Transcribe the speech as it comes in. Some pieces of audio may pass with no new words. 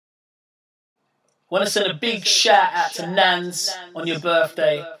Want to send a big shout out to Nanz on your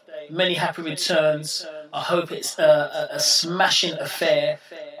birthday. Many happy returns. I hope it's a smashing affair.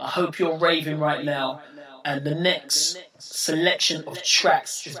 I hope you're raving right now. And the next selection of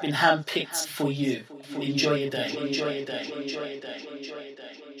tracks has been handpicked for you. Enjoy your day. Enjoy your day. Enjoy your day. Enjoy your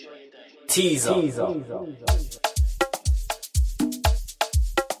day. Teaser.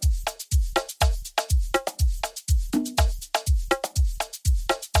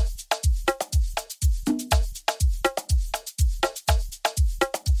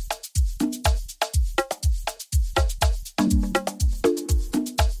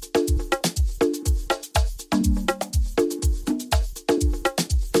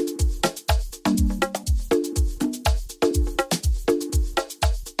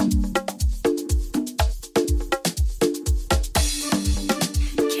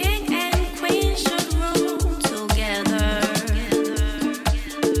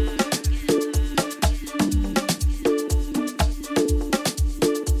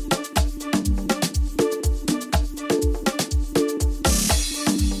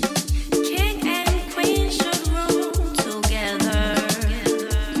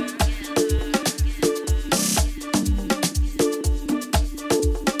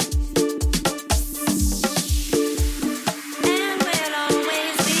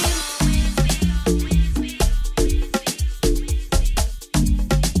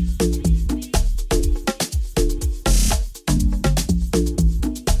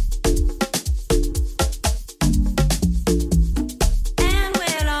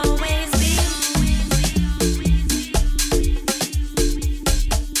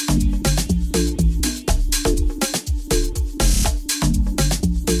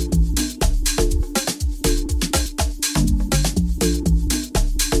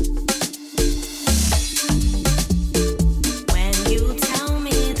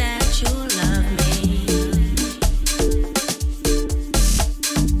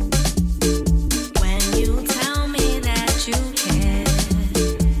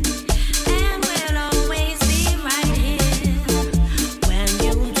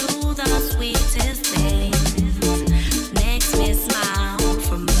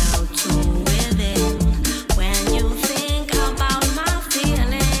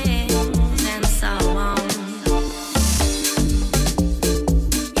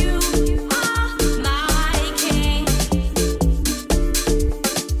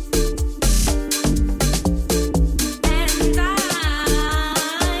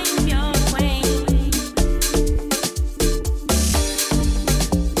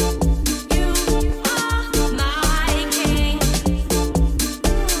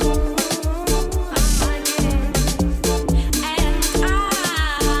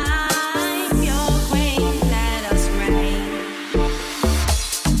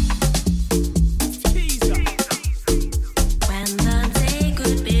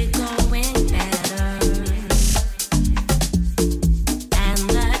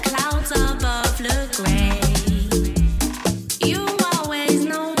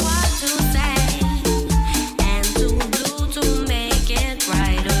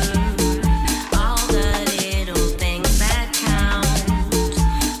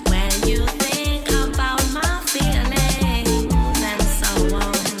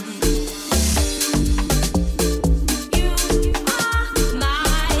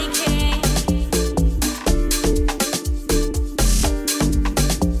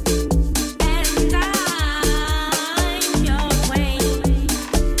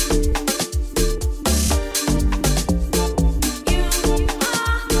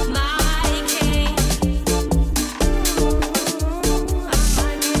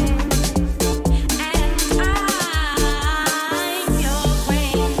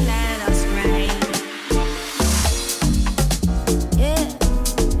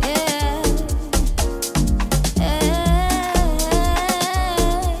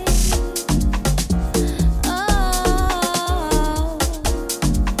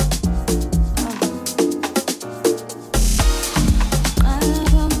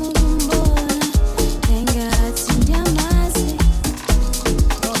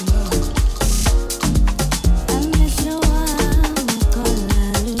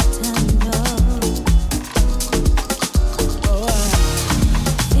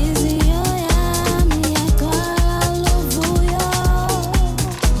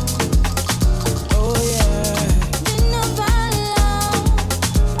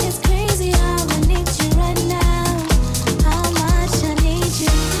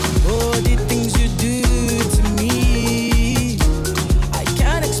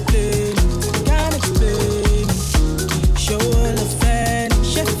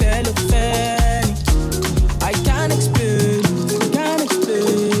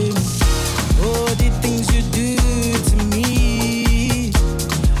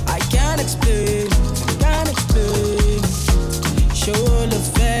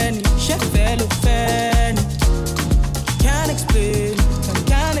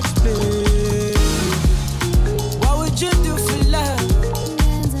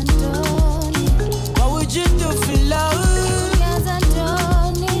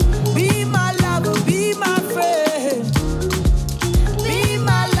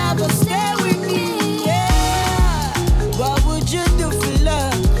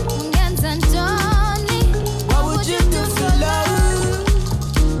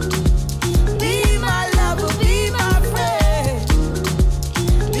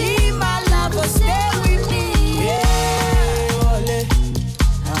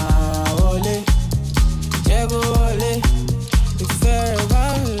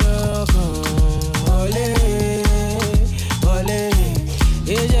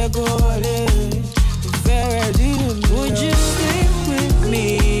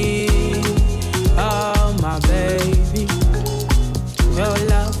 your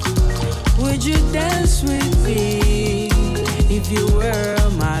love. Would you dance with me if you were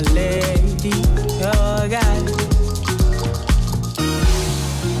my lady? Oh God.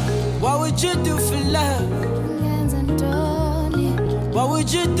 What would you do for love? What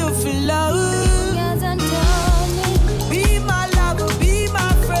would you do for love? Be my lover, be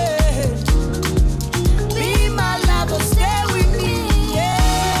my friend. Be my lover, stay with me,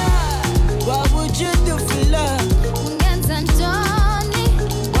 yeah. What would you do for love?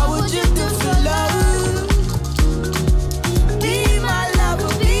 What would you do for love? Be my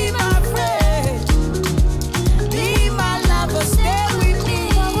lover, be my friend. Be my lover, stay with me,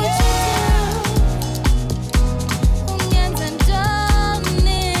 yeah.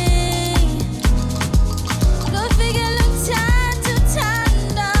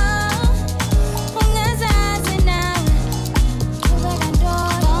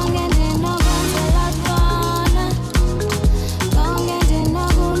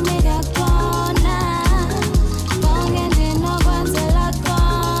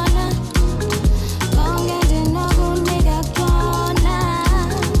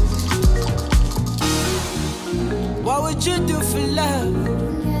 What would you do for love?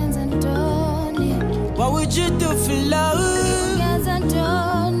 What would you do for love?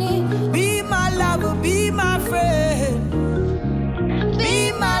 Be my lover, be my friend.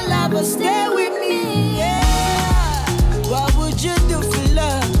 Be my lover, stay with me, yeah. What would you do for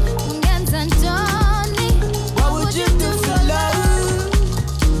love? What would you do for love?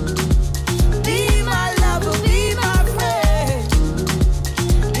 Be my lover, be my friend.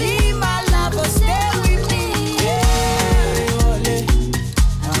 Be my lover, stay with me, yeah. Ole,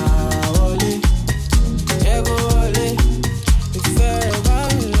 ah ole, ego ole.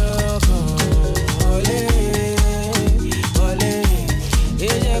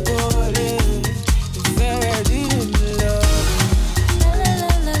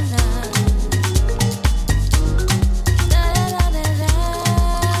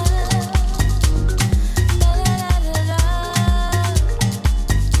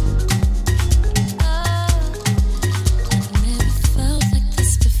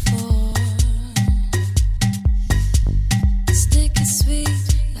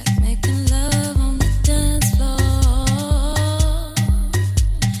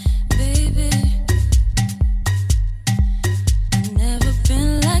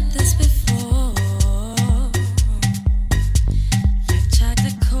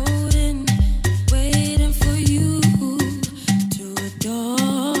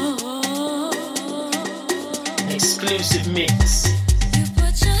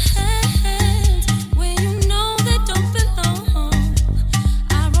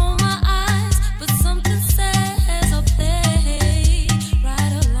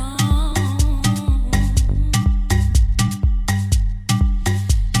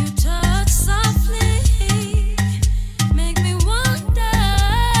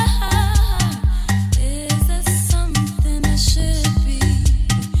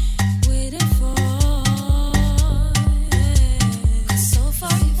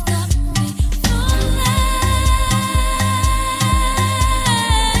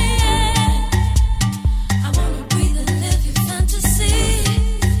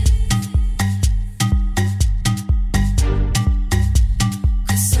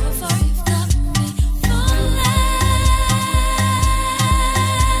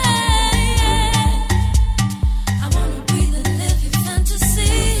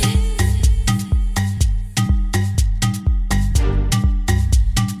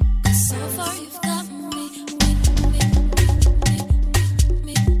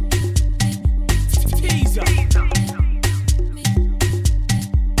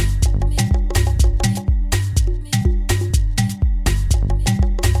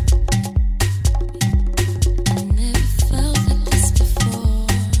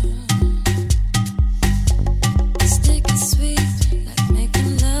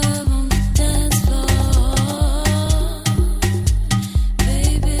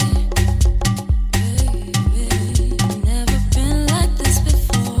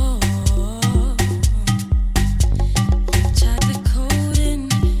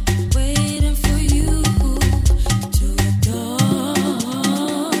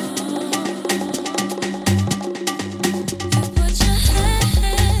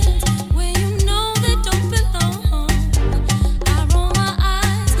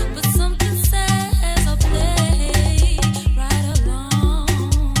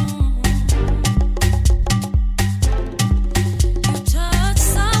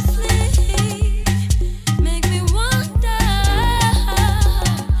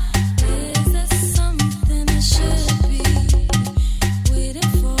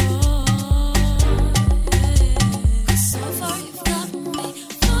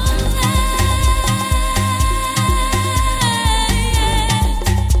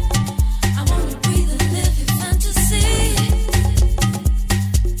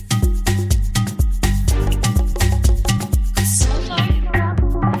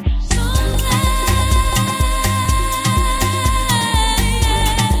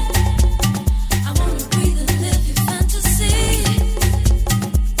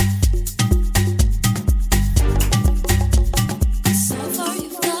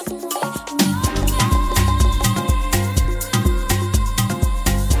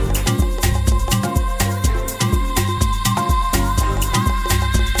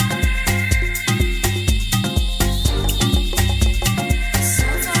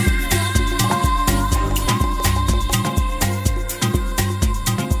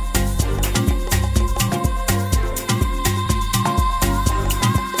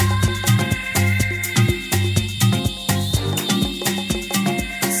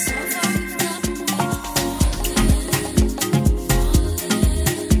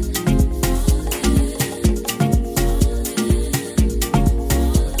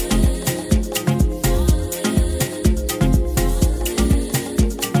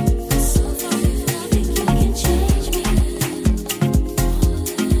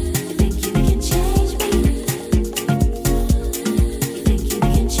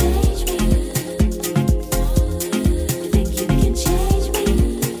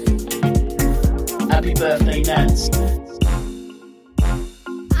 birthday, Nanz.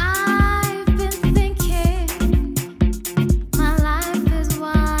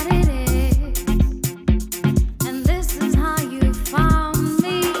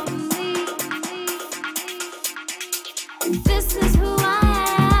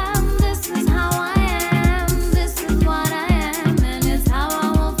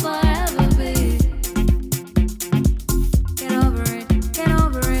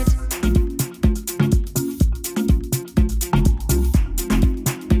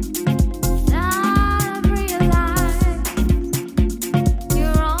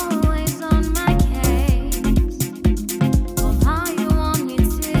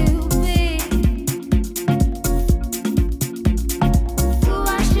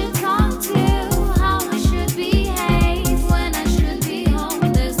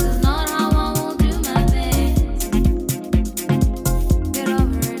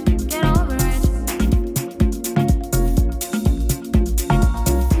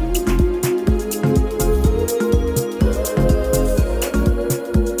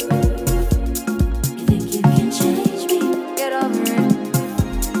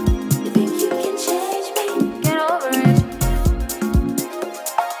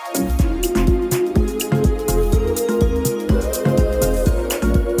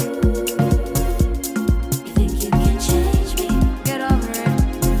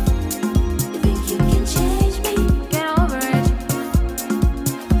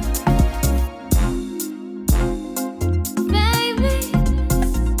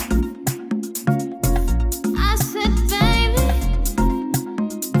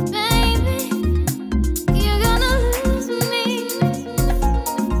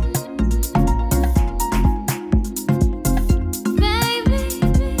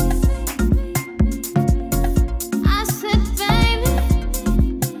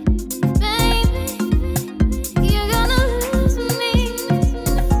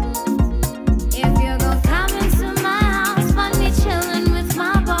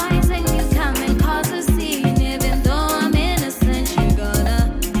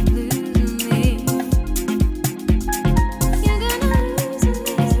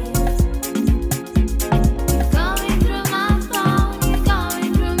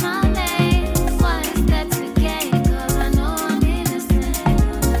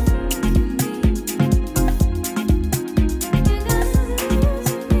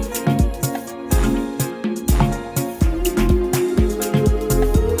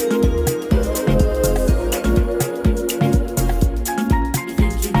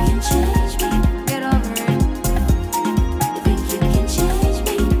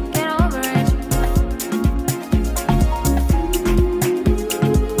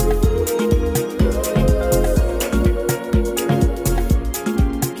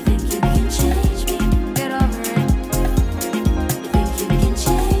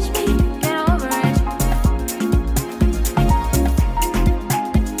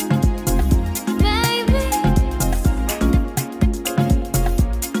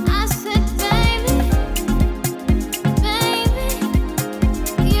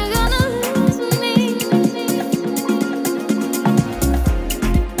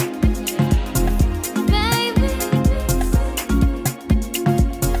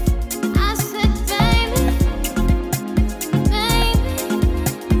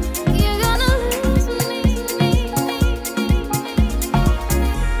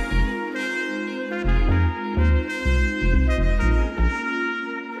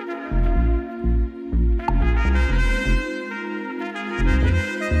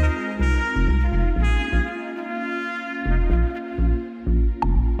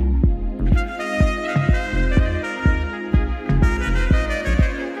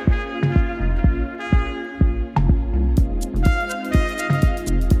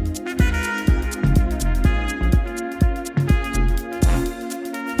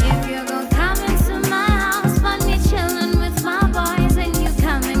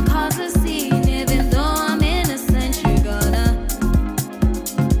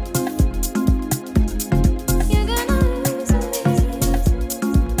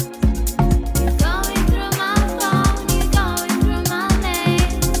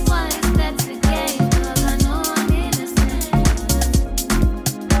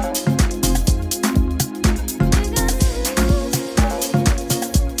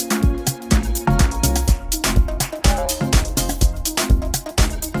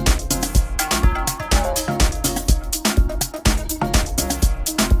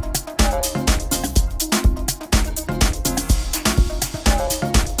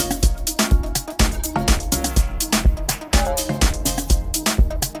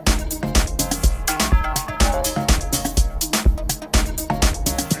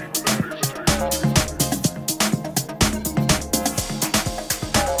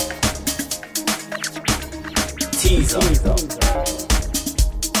 Teaser.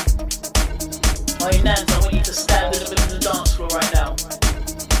 Hey Nanz, I want you to stand in the middle of the dance floor right now.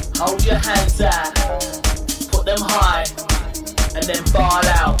 Hold your hands out, put them high, and then ball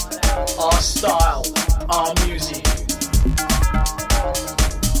out. Our style, our music.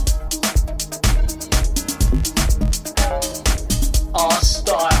 Our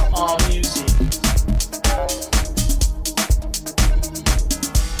style, our music.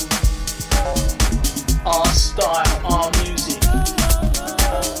 Our style, our music.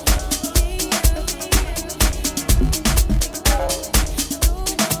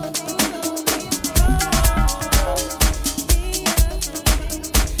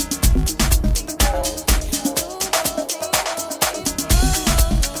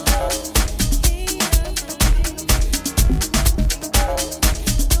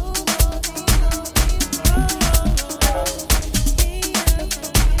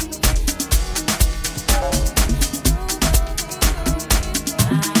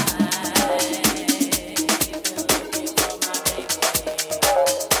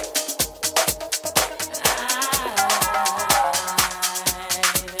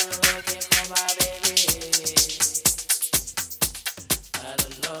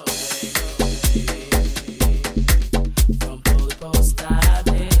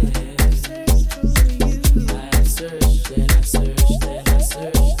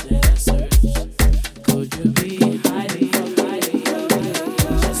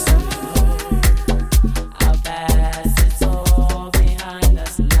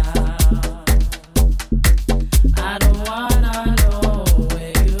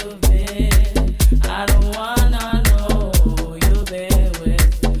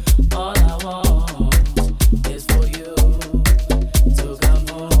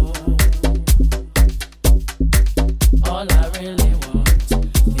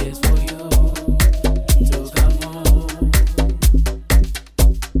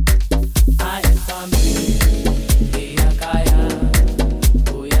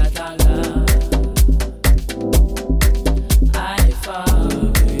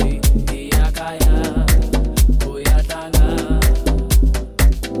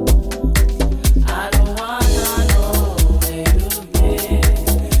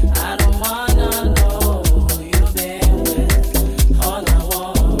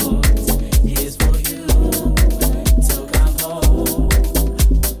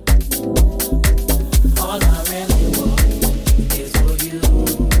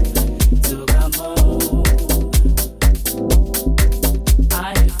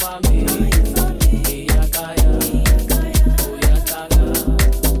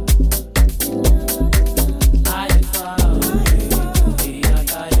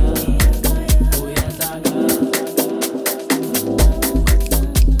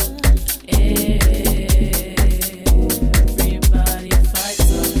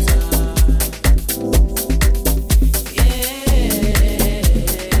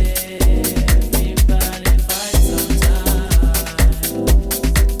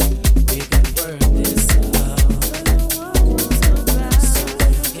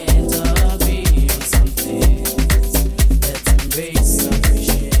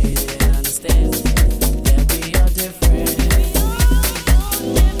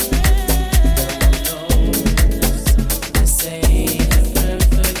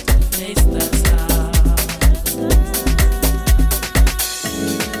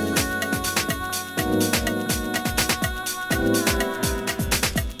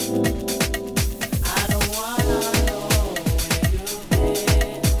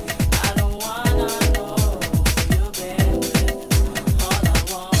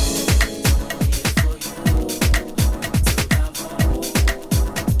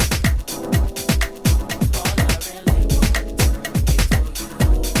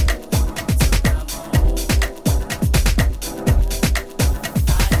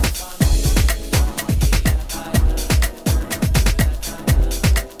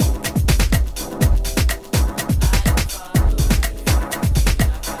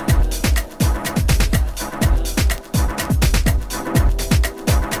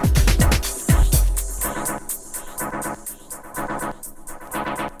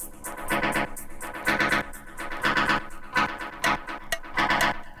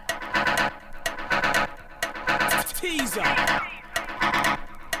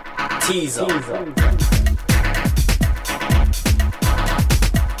 Teaser.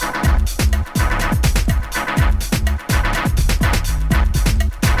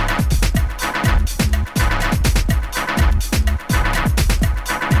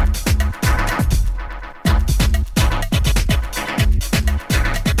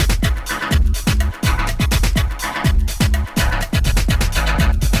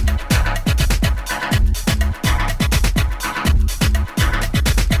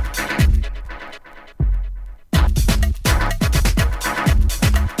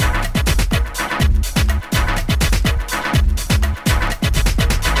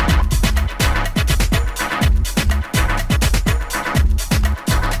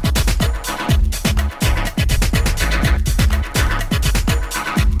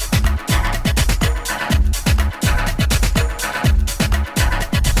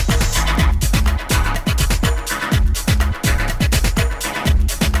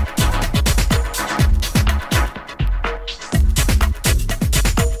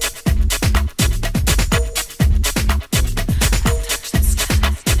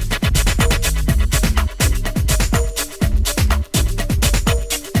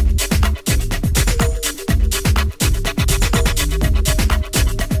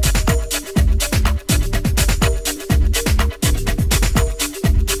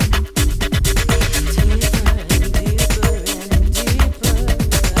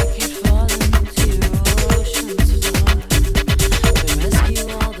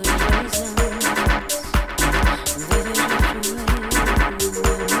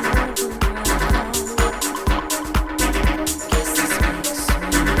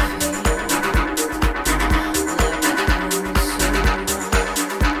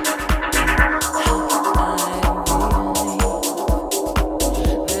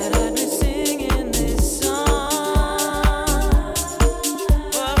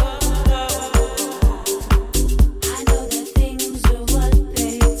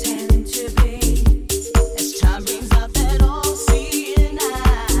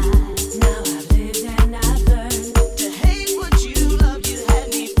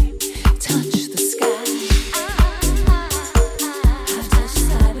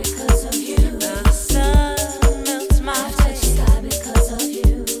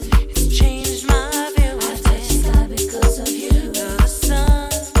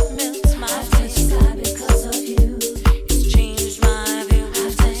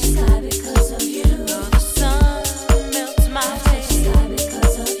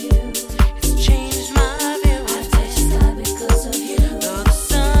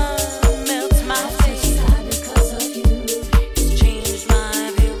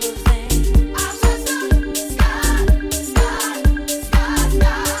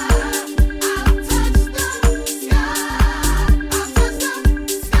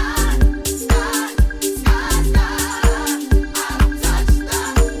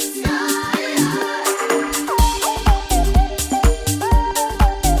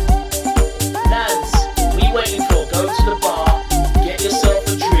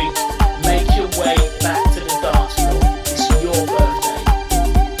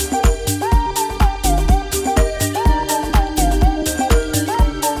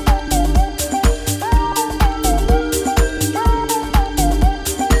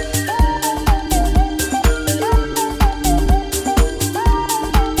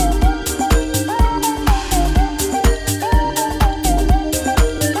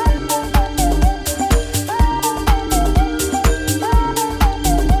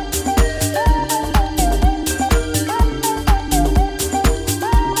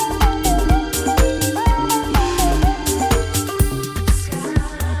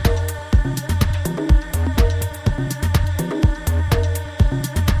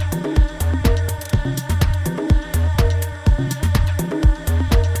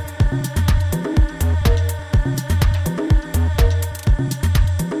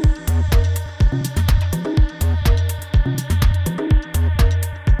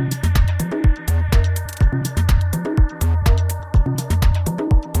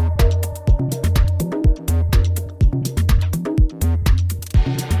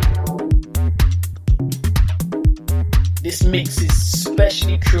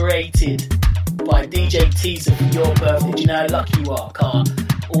 created by DJ Teaser for your birthday. Do you know how lucky you are, Car?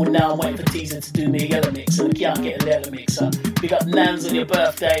 All now I'm waiting for Teaser to do me a yellow mix, and I can't get a yellow mixer. Big up Nanz on your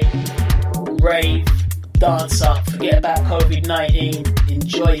birthday. Rave, dance up, forget about COVID-19.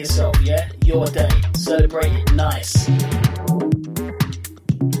 Enjoy yourself, yeah? Your day. Celebrate it nice.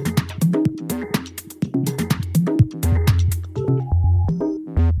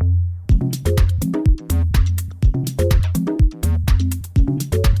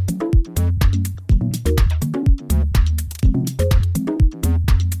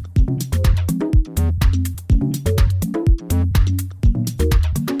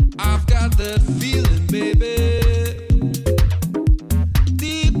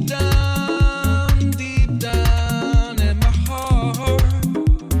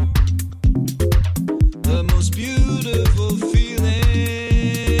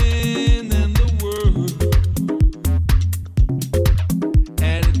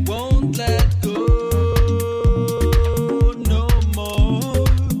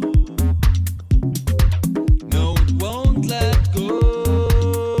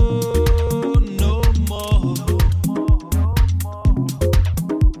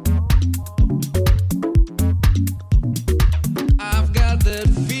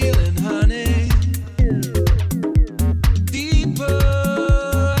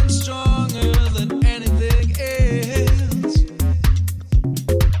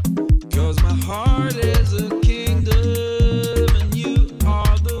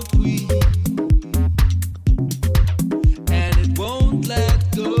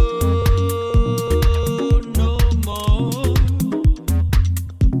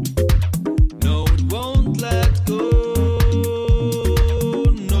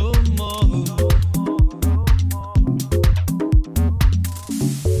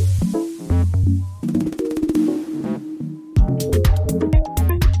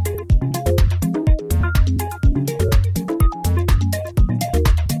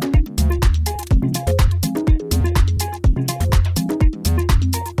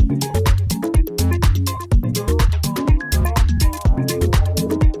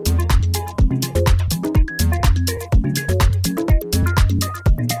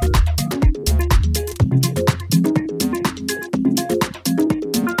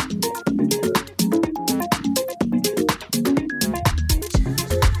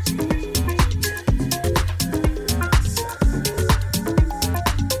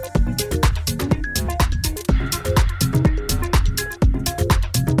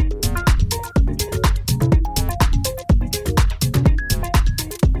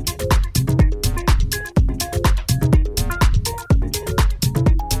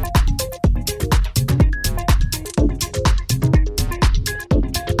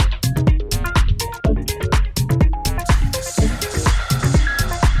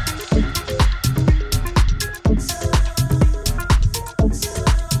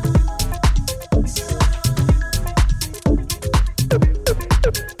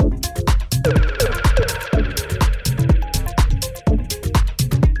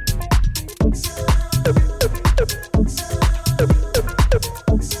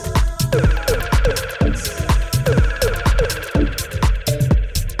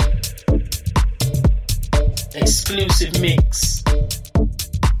 Exclusive mix.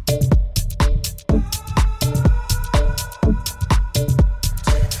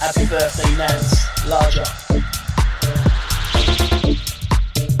 Happy birthday, Nanz. Larger.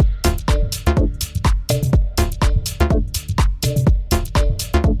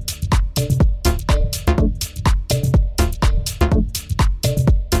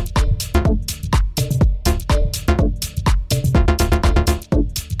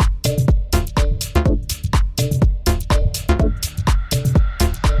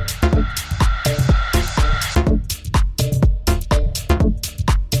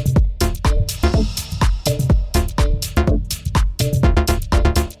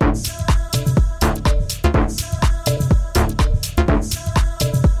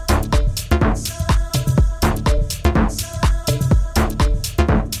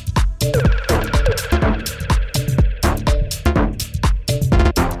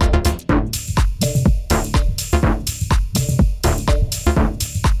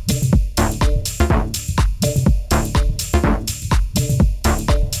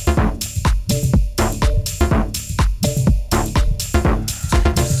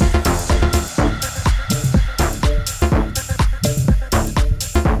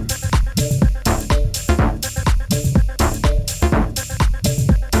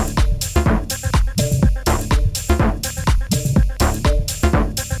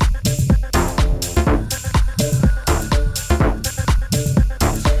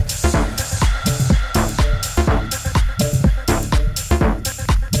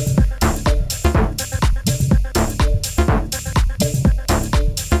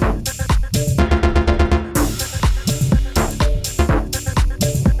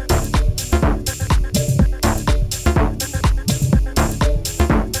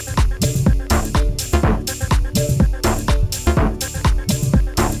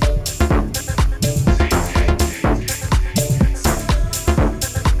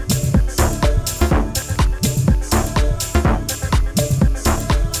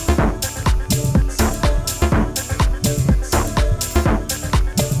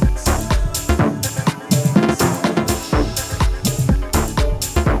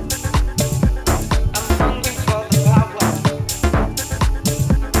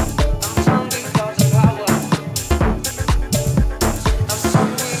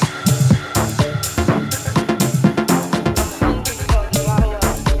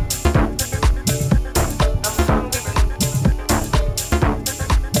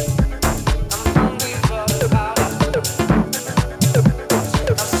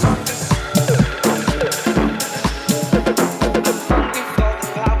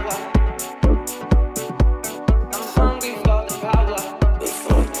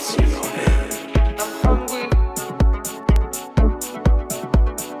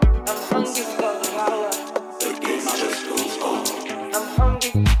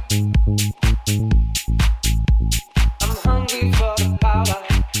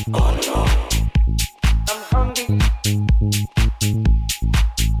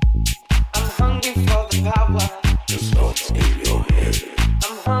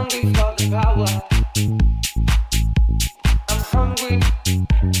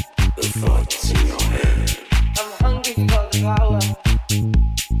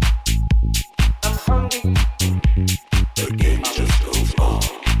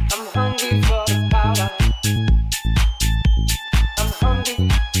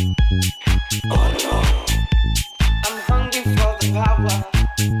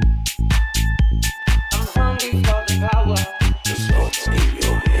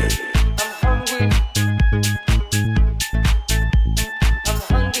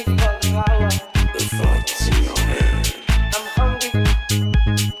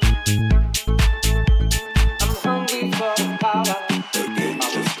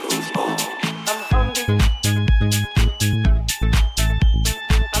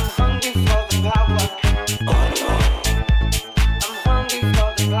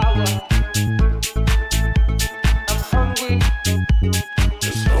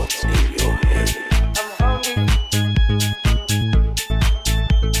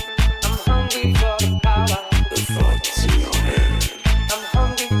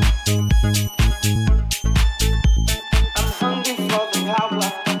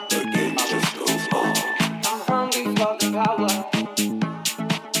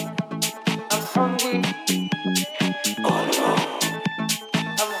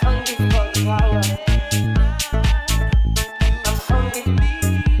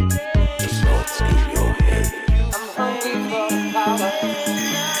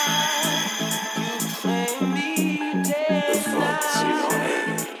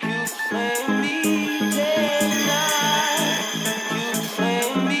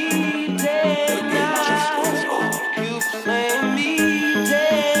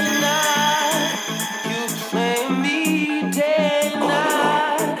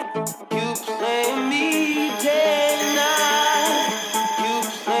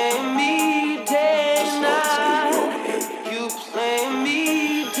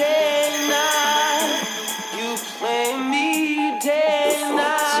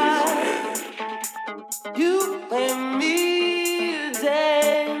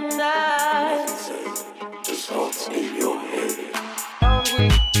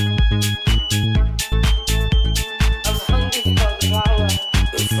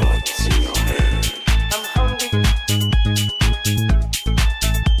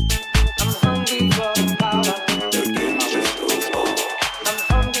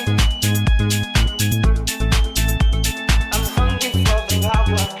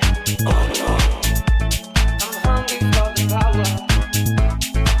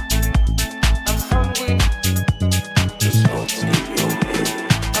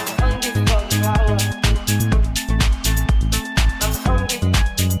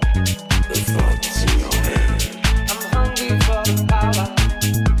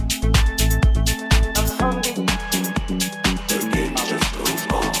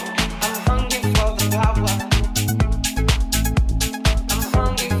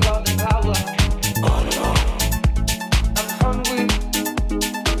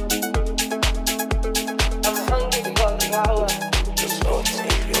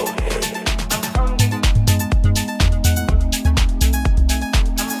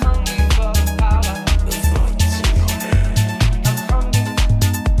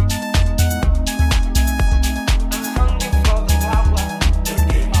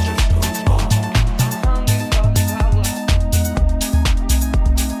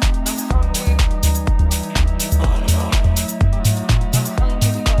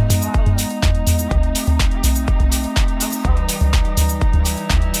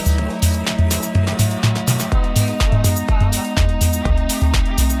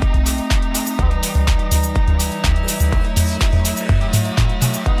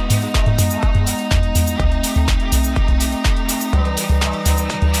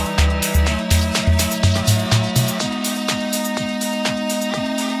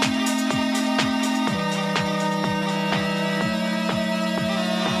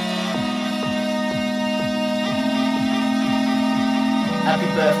 Happy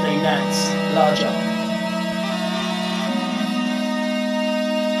birthday, Nanz. Larger.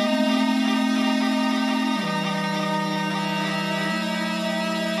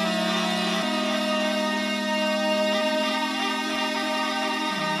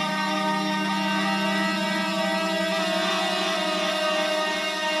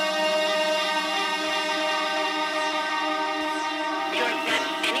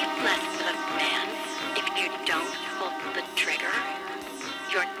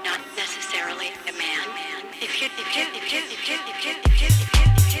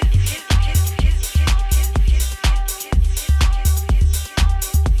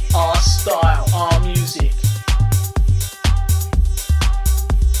 Our style, our music.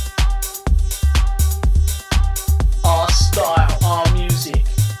 Our style, our music.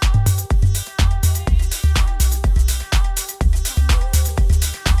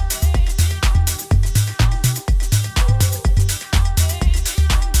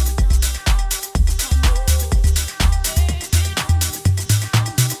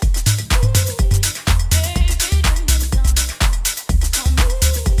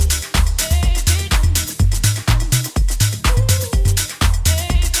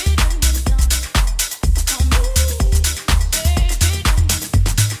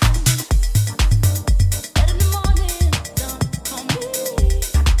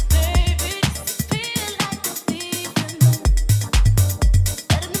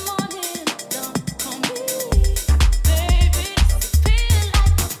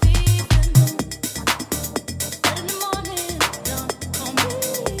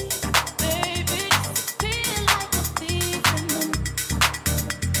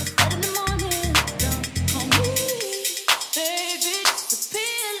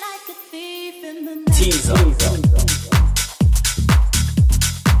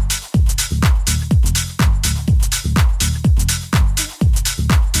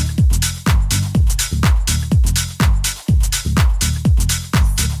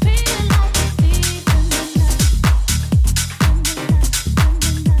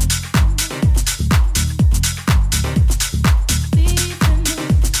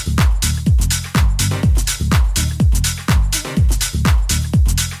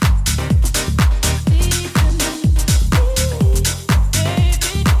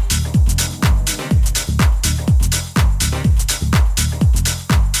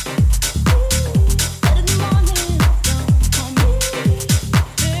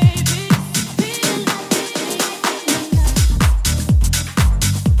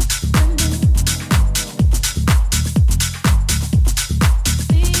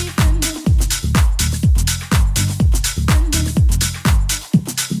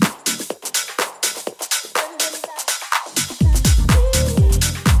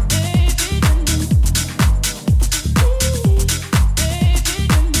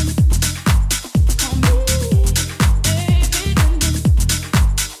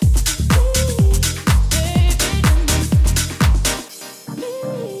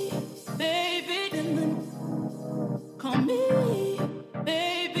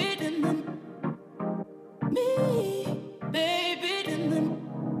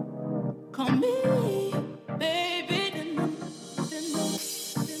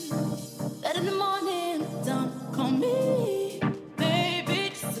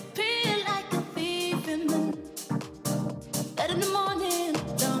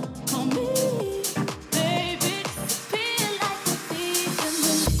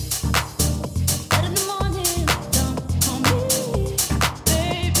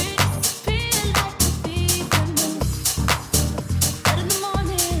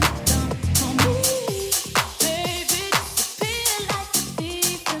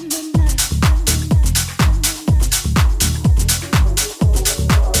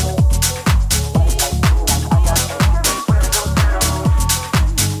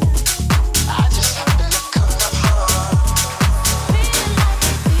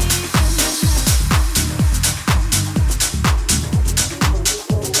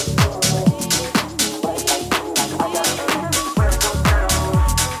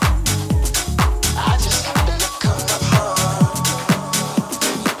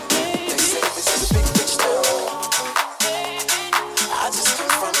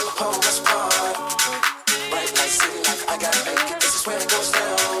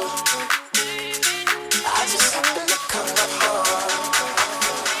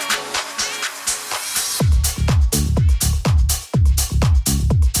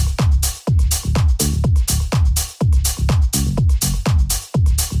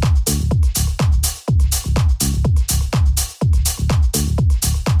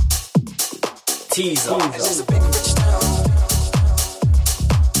 Teaser.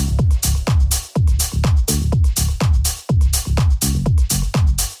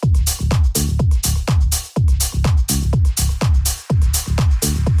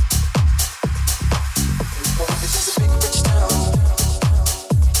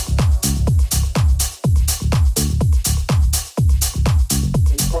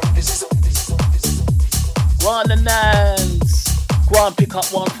 One and Nanz. Go on, pick up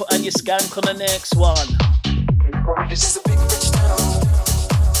one, put on your skank on the next one. This is a big rich town.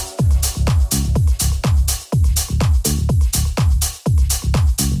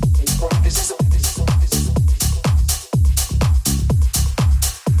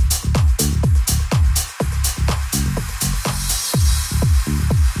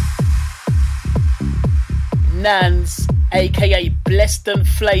 Nanz, aka Blessed and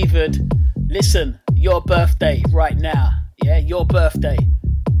Flavoured. Listen, your birthday right now. Yeah, your birthday.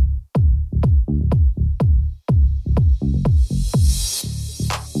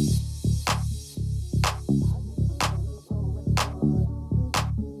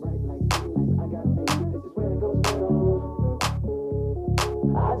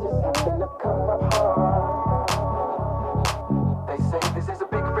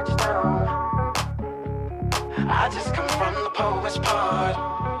 I just come from the poet's part.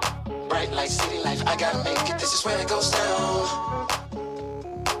 Bright light, city life, I gotta make it, this is where it goes down.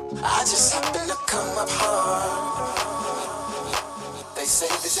 I just happen to come up hard. They say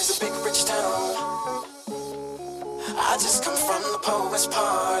this is a big rich town. I just come from the poet's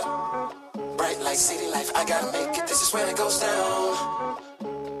part. Bright light, city life, I gotta make it, this is where it goes down.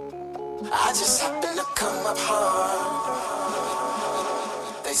 I just happen to come up hard.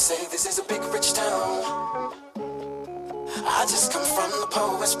 They say this is a big rich town. I just come from the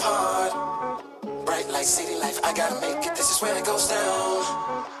poet's part. Bright light, city life, I gotta make it, this is where it goes down.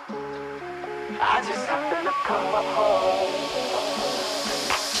 I just happen to come up home.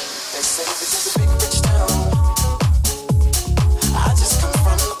 They say this is a big rich town. I just come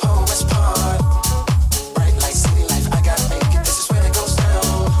from the poet's part. Bright light, city life, I gotta make it, this is where it goes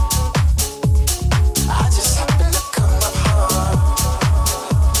down. I just happen to come up hard.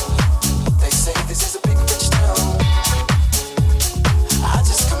 They say this is a big rich town. I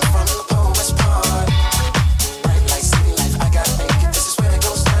just come from the poet's part. Bright light, city life, I gotta make it, this is where it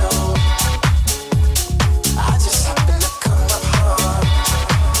goes down. I just happen to come up hard.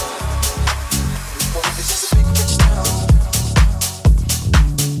 This is a big rich town.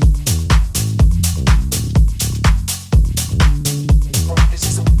 This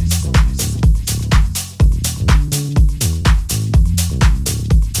is a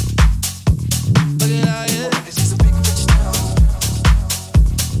This is a big rich town.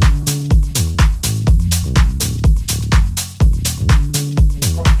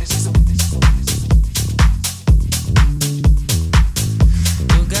 This is a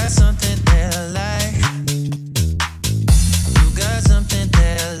You got something that I like. You got something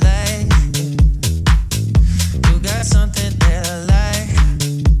that I like. You got something that I like.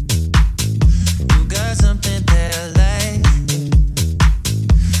 You got something that I like.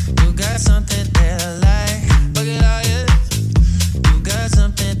 You got something that I like. Look it out, yeah. You got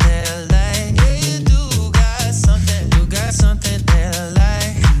something that I like. Yeah, you do got something. You got something that I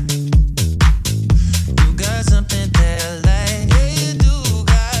like. You got something that I like. Yeah, you do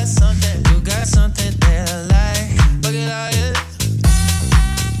got something. You got something that I like. Look it out, yeah.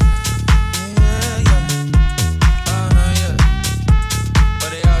 Yeah, yeah. Yeah. What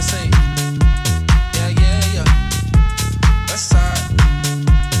they all say? Yeah, yeah, yeah. West side,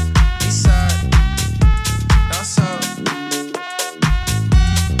 east side, down south.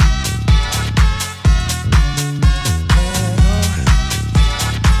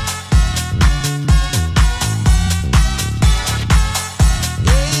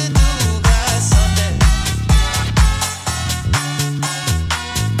 Yeah, you do got something.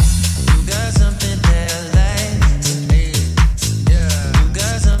 You got something that I like. Yeah, you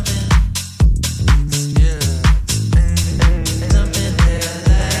got something. Yeah, something that I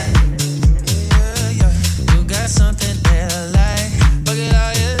like. Yeah. You got something that I like. Look it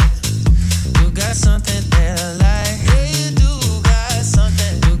out, yeah. You got something that I like. Yeah, you do got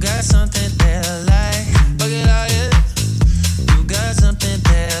something. You got something that I like. Look it out, yeah. You got something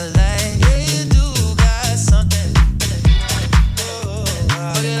that I like. Yeah, you do got something.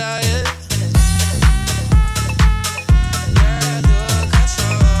 Look it out, yeah. Yeah, I do got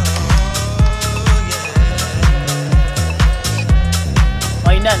some.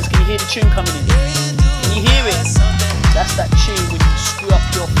 Hey Nanz, can you hear the tune coming in? Can you hear it? That's that tune when you screw up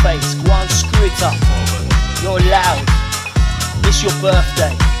your face. Go on, screw it up. You're loud. It's your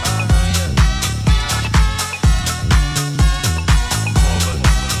birthday.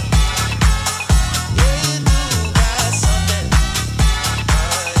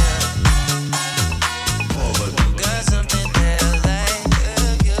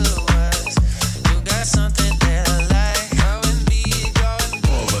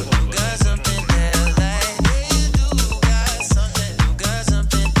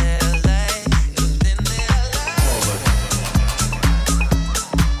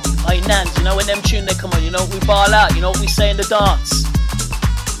 ball out. You know what we say in the dance?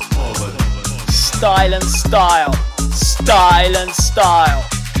 Style and style. Style and style.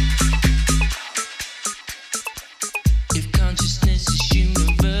 If consciousness is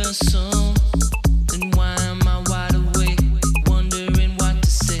universal, then why am I wide awake, wondering what to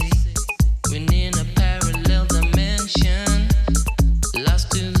say? When in a parallel dimension,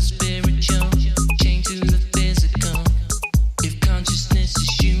 lost to the spiritual, chained to the physical. If consciousness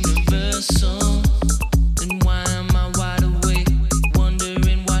is universal, then why am I wide awake,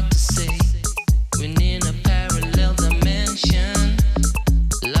 wondering what to say? When in a parallel dimension,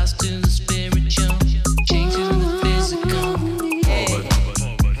 lost to the spiritual, chained to the physical. Hey,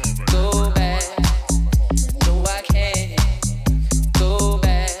 go back. No, I can't. Go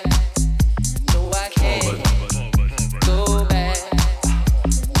back. No, I can't. Go back.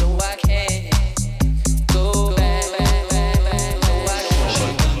 No, I can't. Go back. No, I can't. She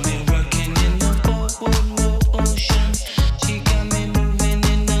got me rocking in the ocean. She got me moving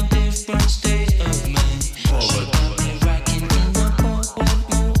in a different state of mind. She got me rocking in the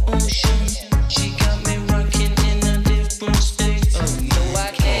ocean. She got me rocking in a different state of mind. No,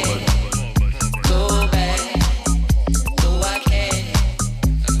 I can't go back. No, I can't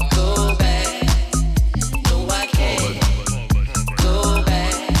go back. No, I can't go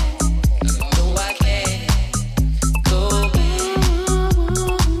back. No, I can't go back.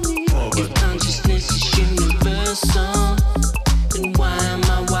 If consciousness is universal, then why am I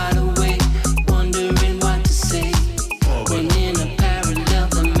wide awake, wondering what to say? When in a parallel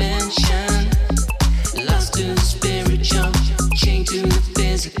dimension, lost to the spiritual, chained to the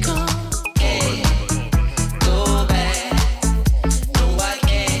physical. Hey, go back. No, I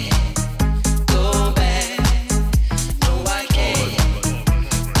can't go back. No, I can't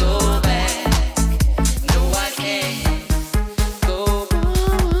go back. No, I can't go back.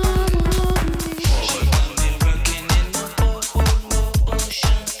 She got me rocking in the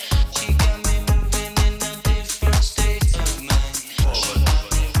ocean. She got me moving in a different state of mind. She got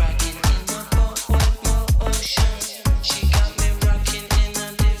me rocking in the ocean. She got me rocking in a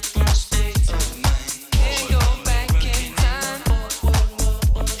different state of mind. Can't go back in time.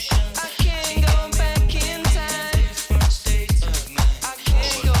 I can't go back in time. I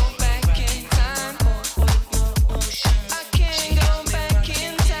can't go back in time. I can't go back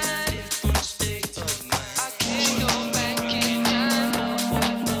in time. I can't go back in time.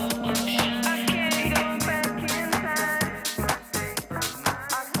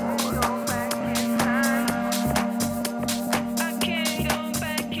 I can't go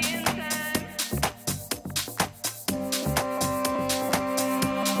back in time.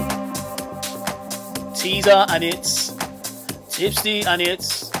 Teaser and it's Tipsy and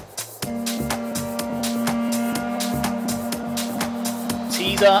it's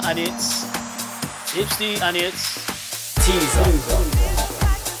Teaser and it's Tipsy and it's Teaser.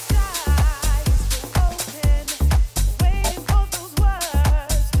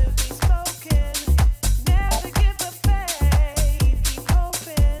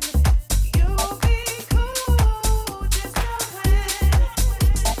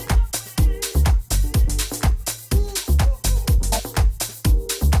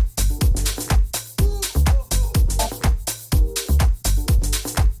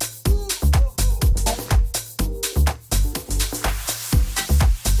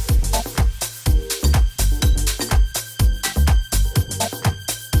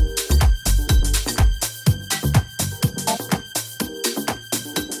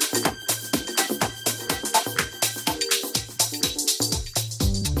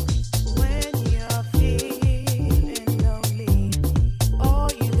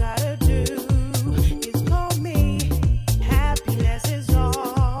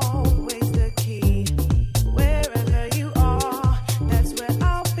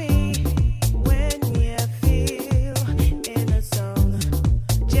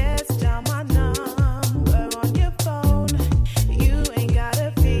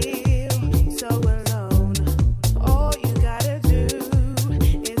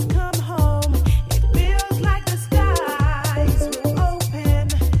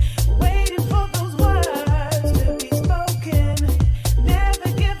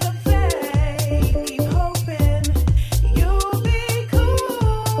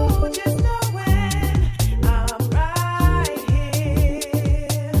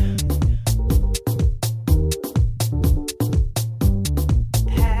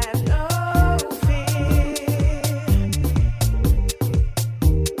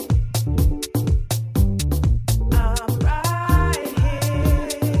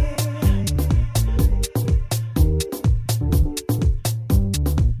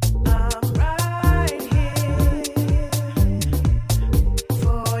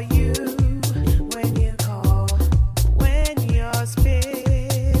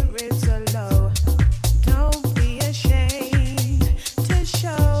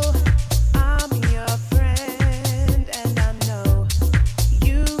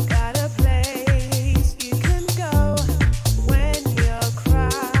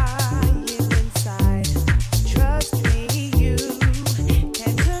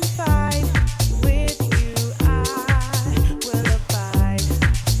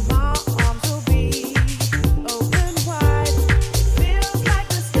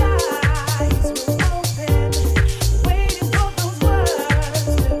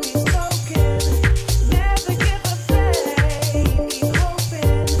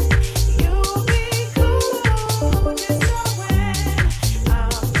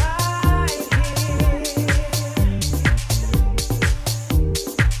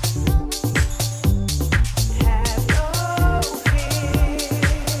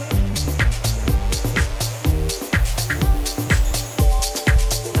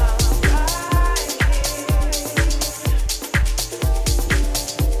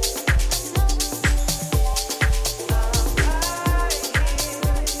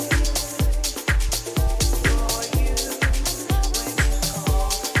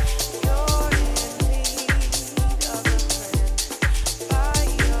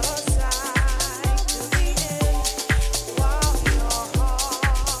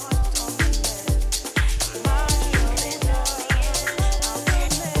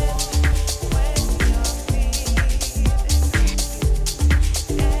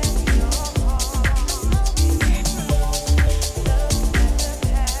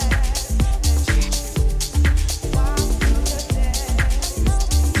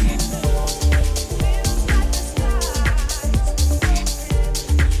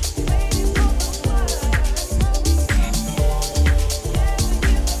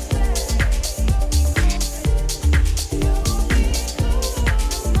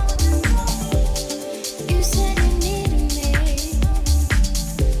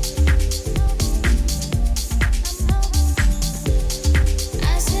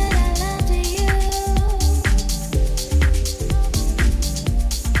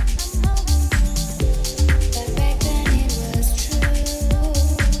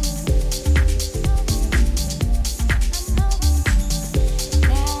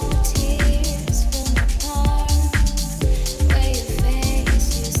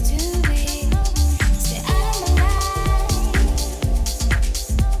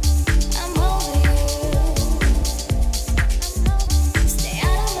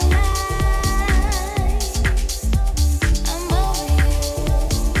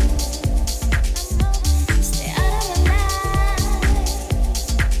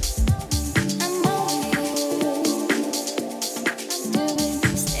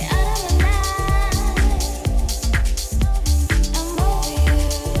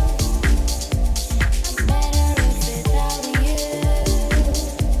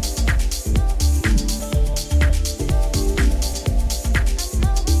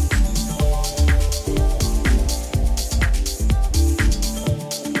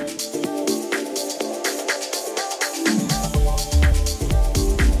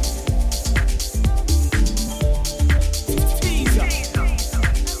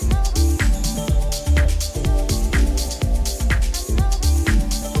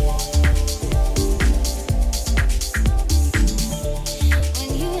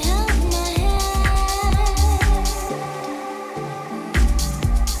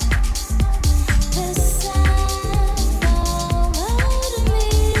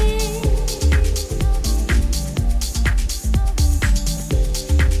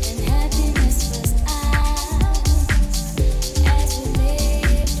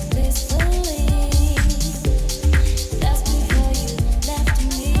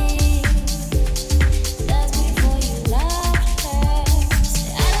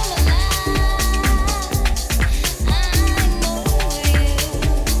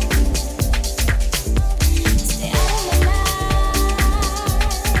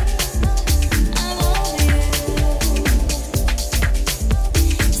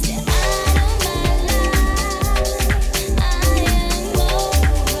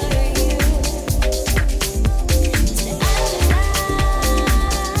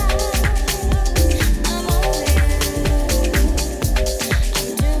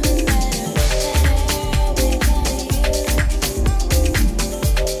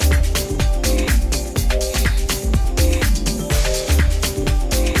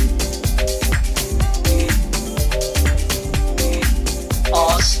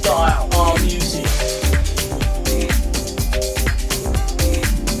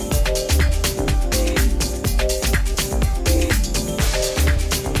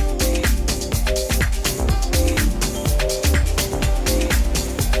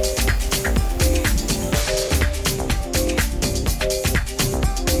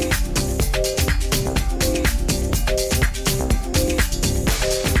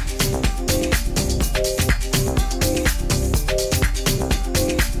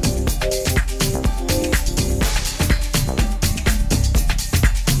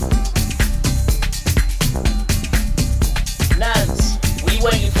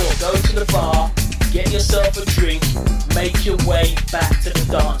 Make your way back to the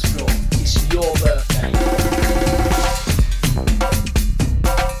dance floor. It's your birthday.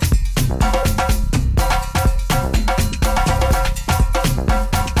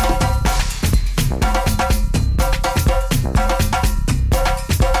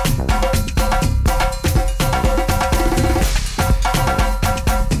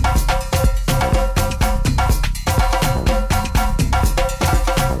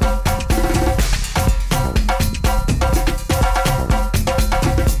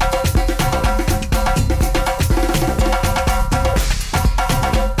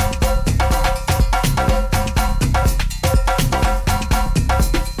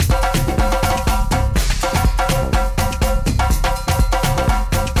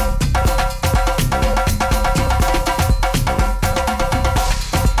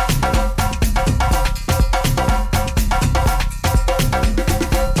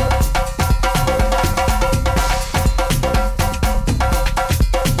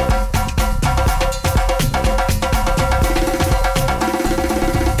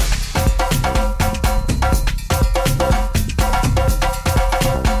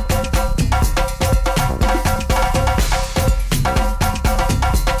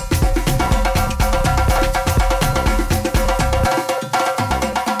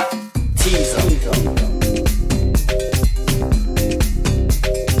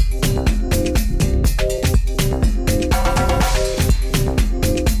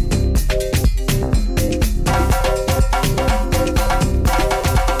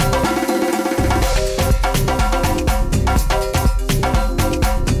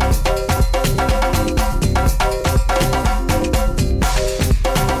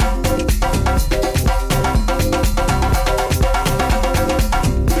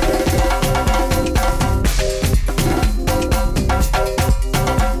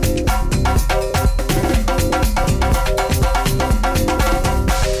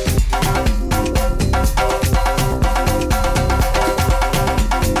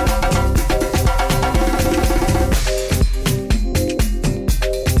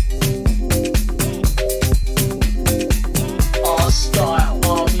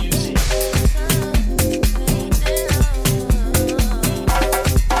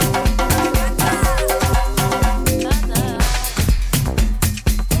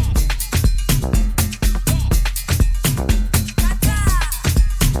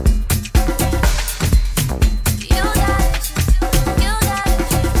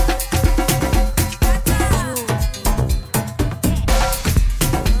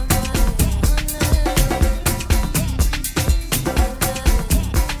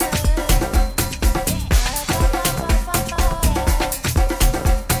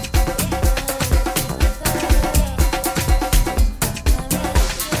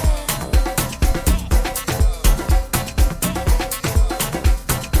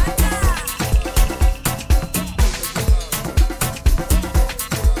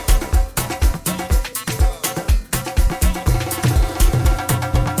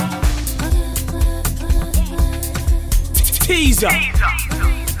 Teaser.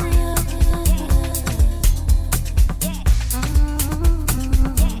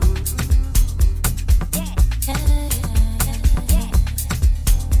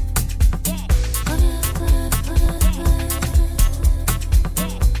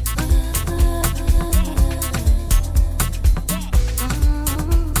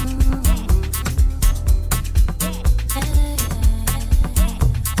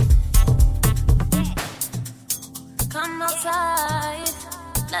 Come outside,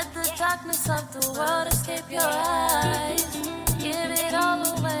 let the darkness of the world escape your eyes. Give it all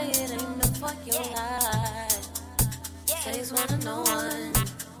away, it ain't no for your life. Says one to no one.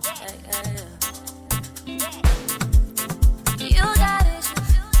 You got issues,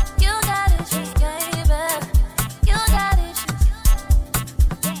 you got issues, baby. You got issues.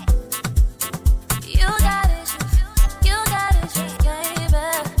 You got issues, you got issues, baby.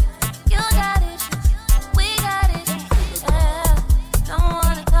 You got issues, we got issues, yeah. Don't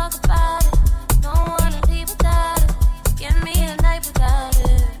wanna talk about it, don't wanna leave without it. Give me a night without it.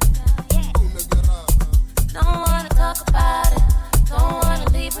 Don't wanna talk about it, don't wanna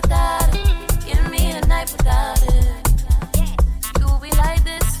leave without it. Give me a night without it. You be like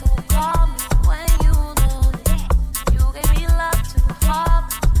this, so call me when you know it. You gave me love too hard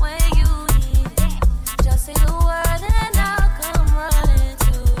when you need it. Just say the word and I'll come running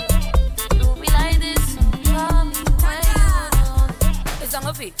to it. You be like this, so call me when you know it. It's on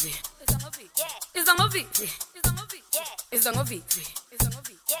my feet. It's on my feet. It's on my feet. It's on my feet. It's on my feet. It's on my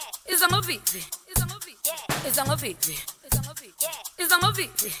feet. It's on my feet. It's on my feet. It's on my feet. It's on my feet. It's on my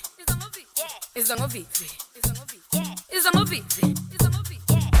feet. It's on my feet. It's on my feet. It's on my feet. It's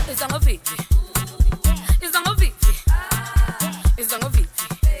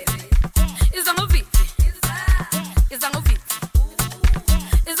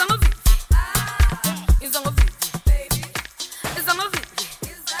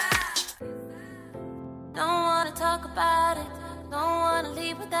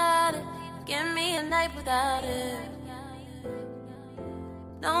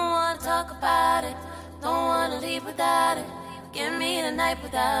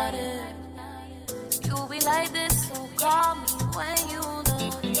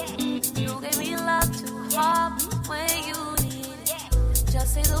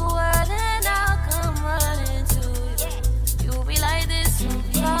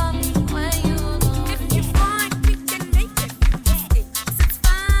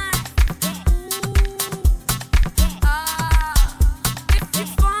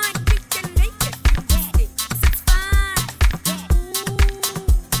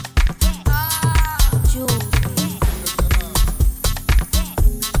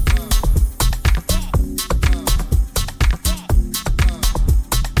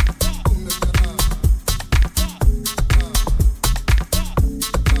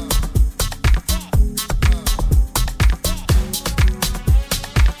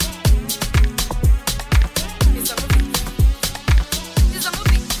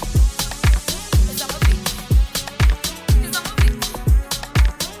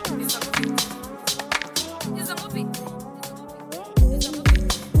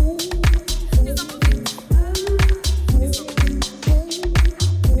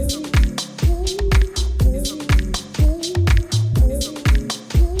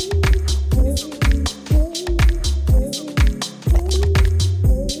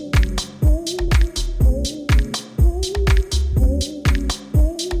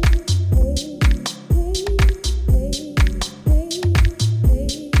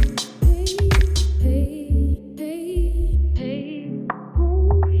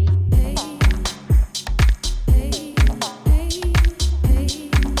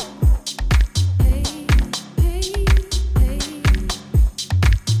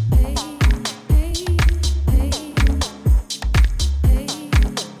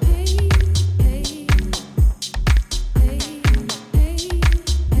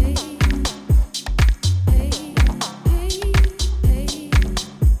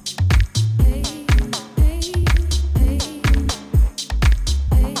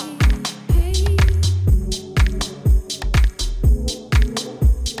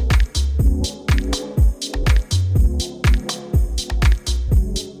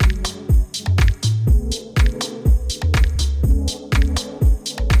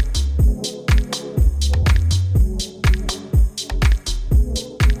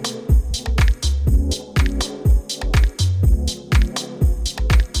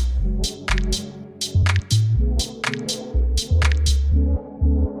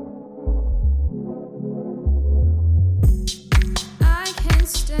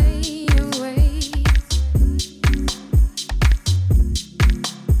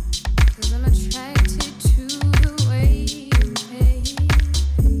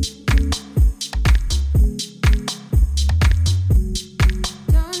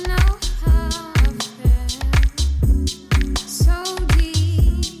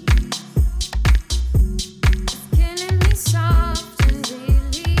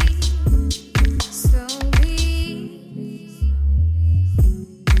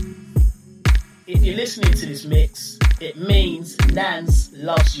listening to this mix, it means Nanz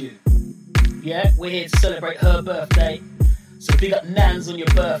loves you. Yeah, we're here to celebrate her birthday. So big up Nanz on your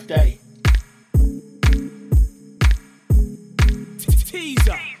birthday.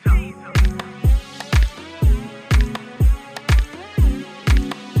 Teaser.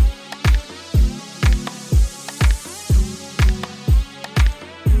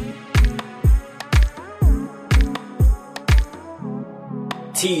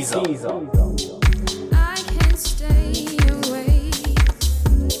 Teaser. I can't stay away.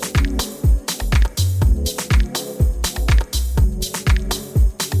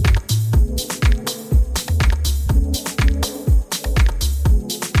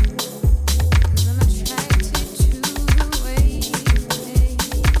 Cause I'm attracted to the way you play.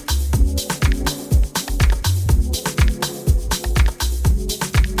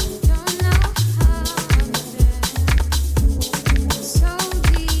 Don't know how to dance so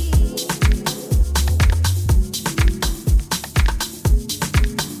deep.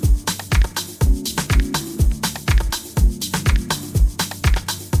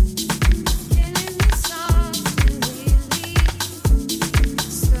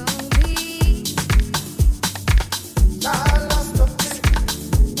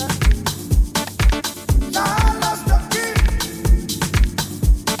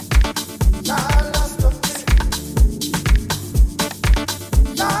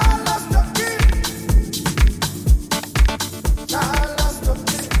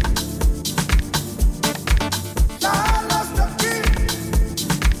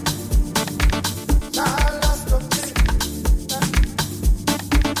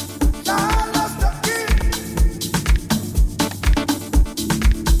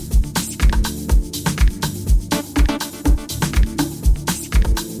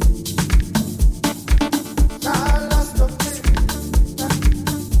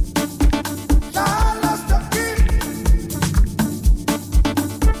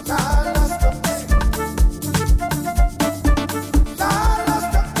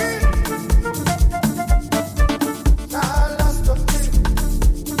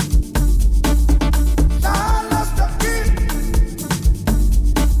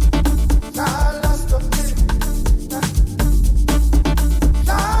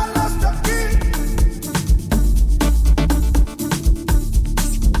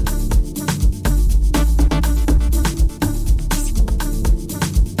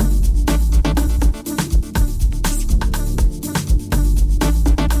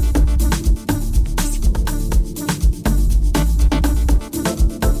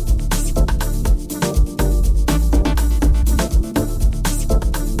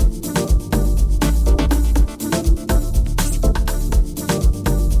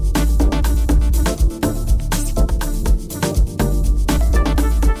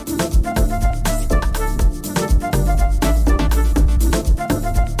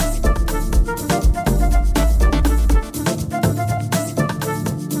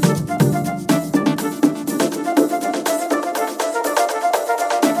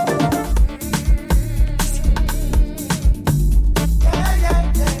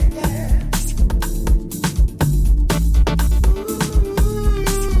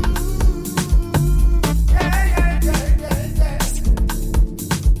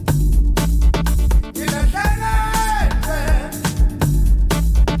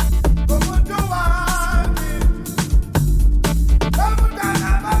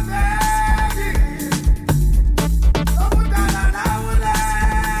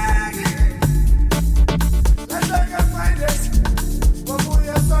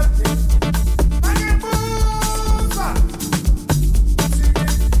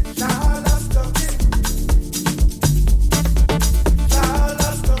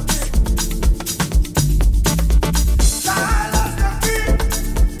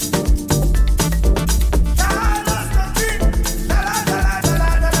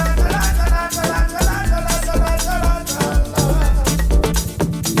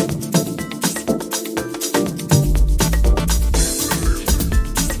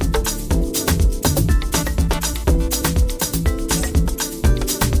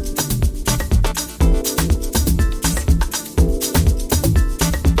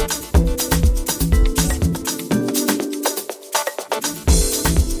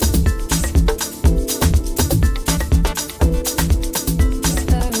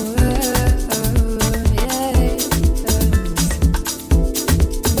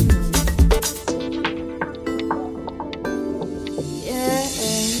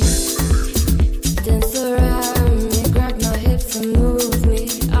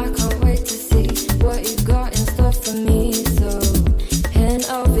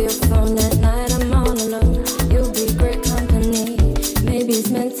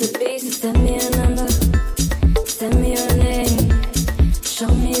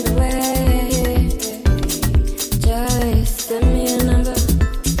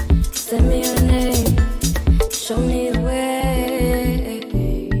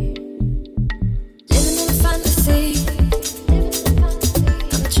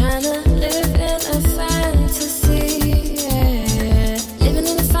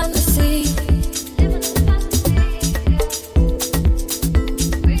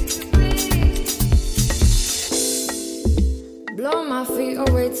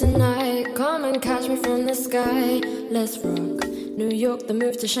 away tonight. Come and catch me from the sky. Let's rock. New York, the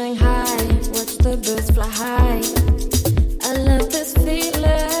move to Shanghai. Watch the birds fly high. I love this feeling,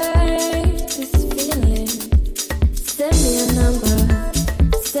 this feeling. Send me a number,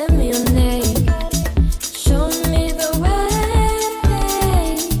 send me your name. Show me the way.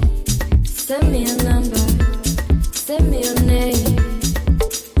 Send me a number, send me your name.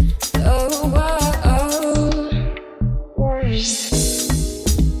 Oh, oh, oh.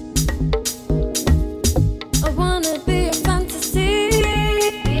 I wanna be a fantasy.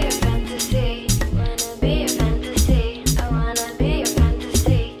 Be a fantasy. Wanna be a fantasy. I wanna be a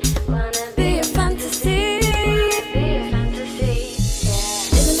fantasy. Wanna be a fantasy. Be a fantasy. Yeah.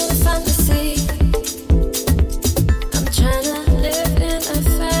 Living in a fantasy. I'm tryna live in a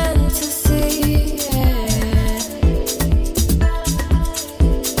fantasy. Yeah.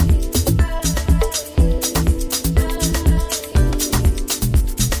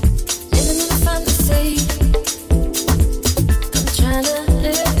 Living in a fantasy. I'm tryna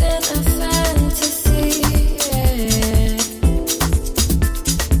live in a fantasy. Yeah.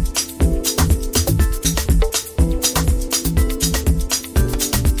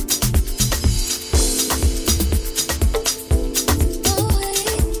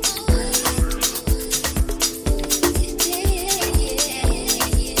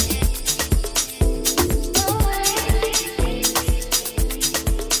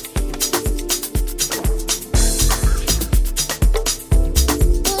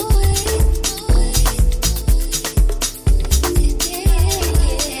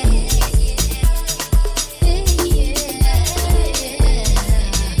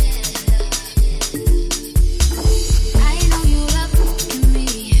 I know you love me.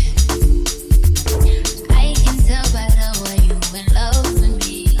 I can tell by the way you in love with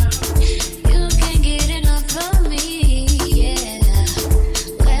me. You can't get enough of me, yeah.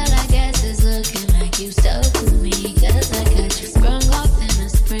 Well, I guess it's looking like you stuck with me. 'Cause I got you sprung off in the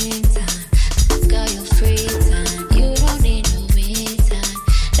springtime. Girl, your free time. You don't need no me time.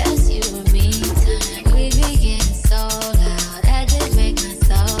 That's you and me time. We be getting so loud. That just make my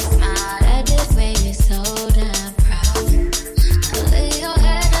soul smile. That just make me so damn proud. Lay your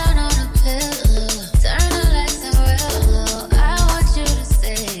head down on the pillow. Turn the lights on real low. I want you to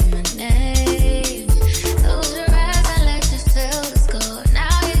say my name. Close your eyes and let your feelings go.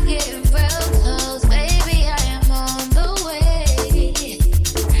 Now you're getting real close. Baby, I am on the way.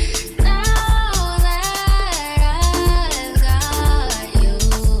 Now that I've got you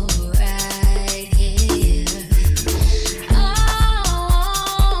right here, I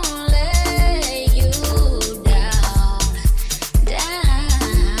won't let you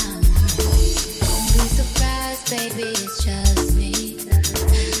down. Don't be surprised, baby, it's just me.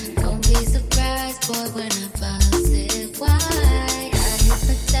 Don't be surprised, boy, when I bust it wide. I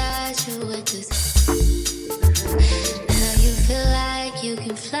hypnotize you with this. Now you feel like you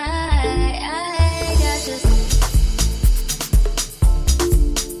can fly. I got this.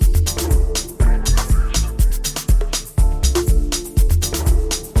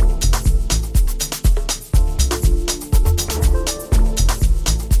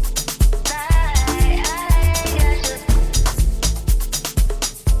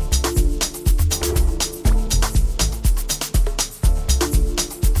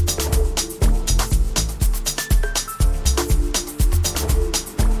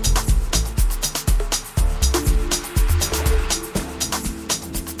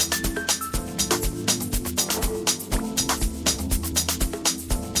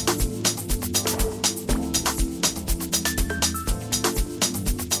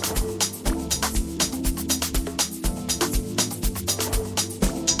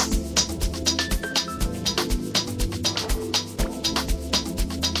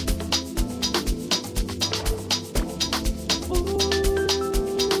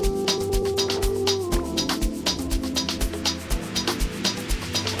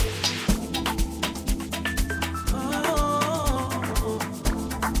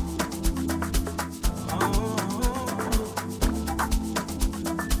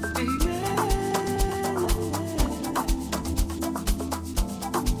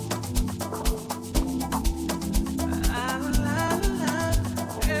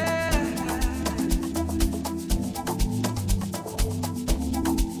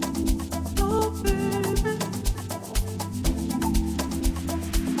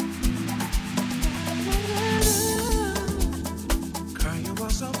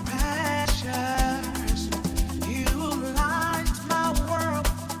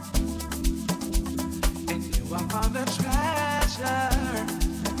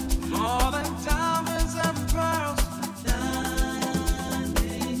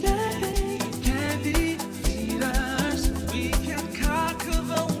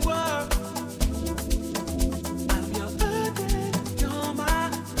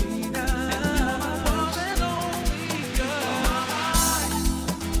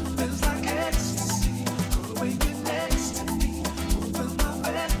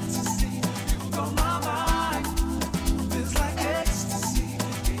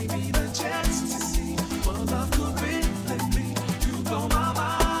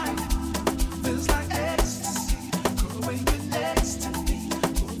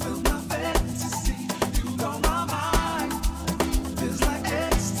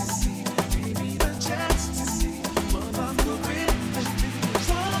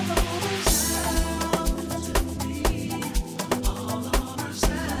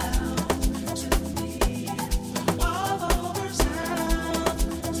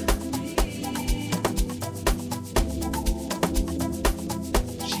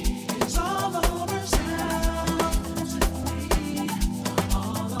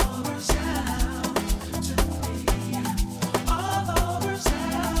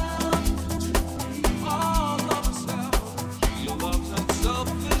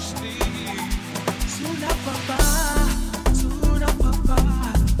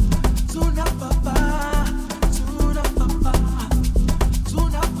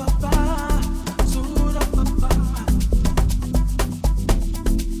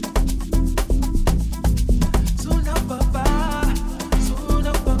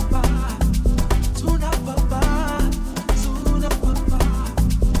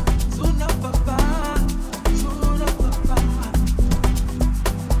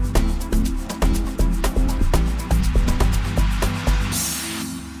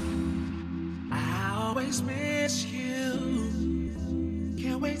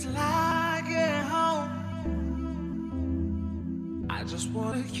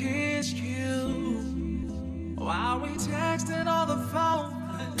 wanna kiss you while we texting on the phone.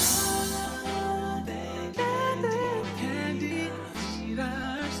 Candy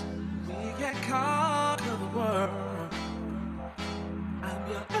eaters, we get caught to the world. I'm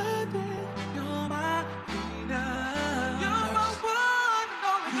your other, you're my leader. You're my one and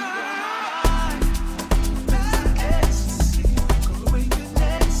only girl. There's ecstasy, go away, you're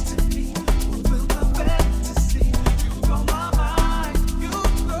next to me. Fulfill my fantasy, you blow my mind. You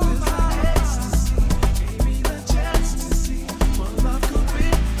blow my ecstasy, gave me the chance to see what love could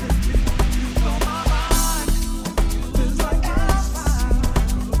really be. You blow my mind, you feels like ecstasy,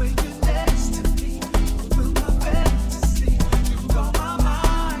 go away, you're next to me. Fulfill my fantasy, you blow my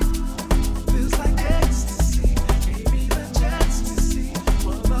mind. Feels like ecstasy, gave me the chance to see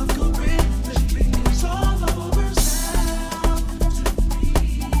what love could really be. It's all over sound to me,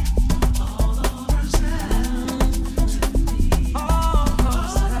 all over sound to me, all over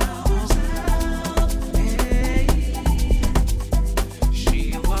sound. Hey, she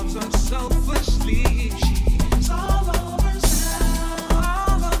loves unselfishly. She's all over sound,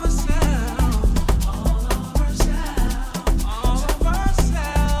 all over sound, all over sound, all over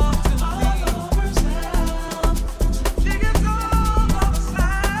sound to me, all over sound. She gets all over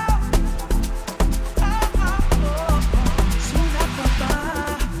sound.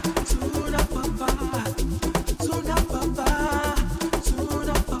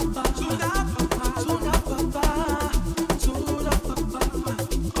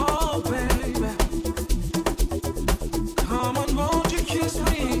 Oh baby, come on, won't you kiss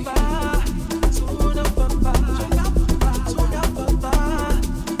me?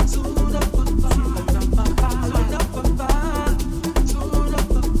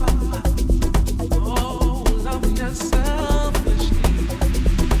 Oh, love me unselfishly.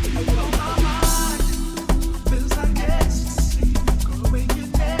 You blow my mind, feels like ecstasy. Go away,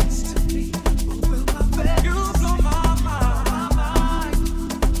 you're next to me. Fulfill my fantasy. You blow my mind,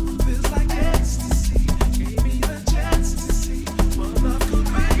 feels like ecstasy. Gave me the chance to see what love could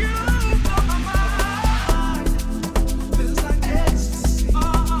be. You blow my mind, feels like ecstasy. Go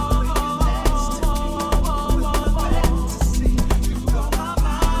away, you're next to me. Fulfill my fantasy. You blow my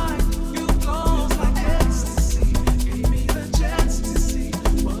mind, you blow like ecstasy. Gave me the chance to see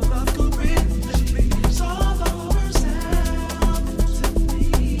what love could really be. It's all over sound to me,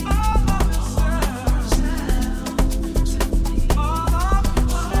 all over sound to me, all over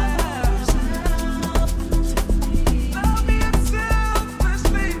sound to me. Love me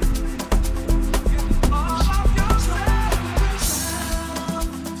unselfishly, all of yourself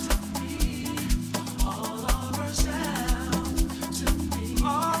to me, all over sound to me,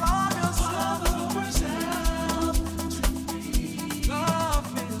 all of yourself over sound to me. Love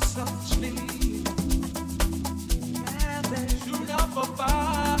me selfishly. Shoot up a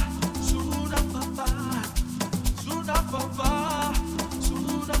bar, shoot up a bar, shoot up a bar,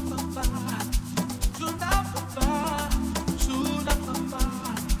 shoot up a bar, shoot up a bar, shoot up a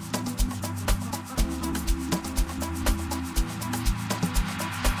bar.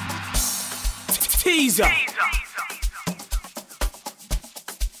 Teaser.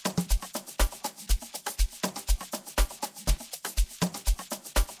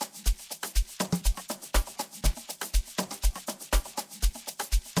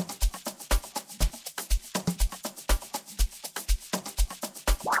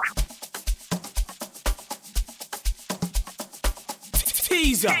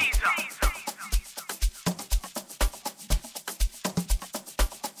 Teaser.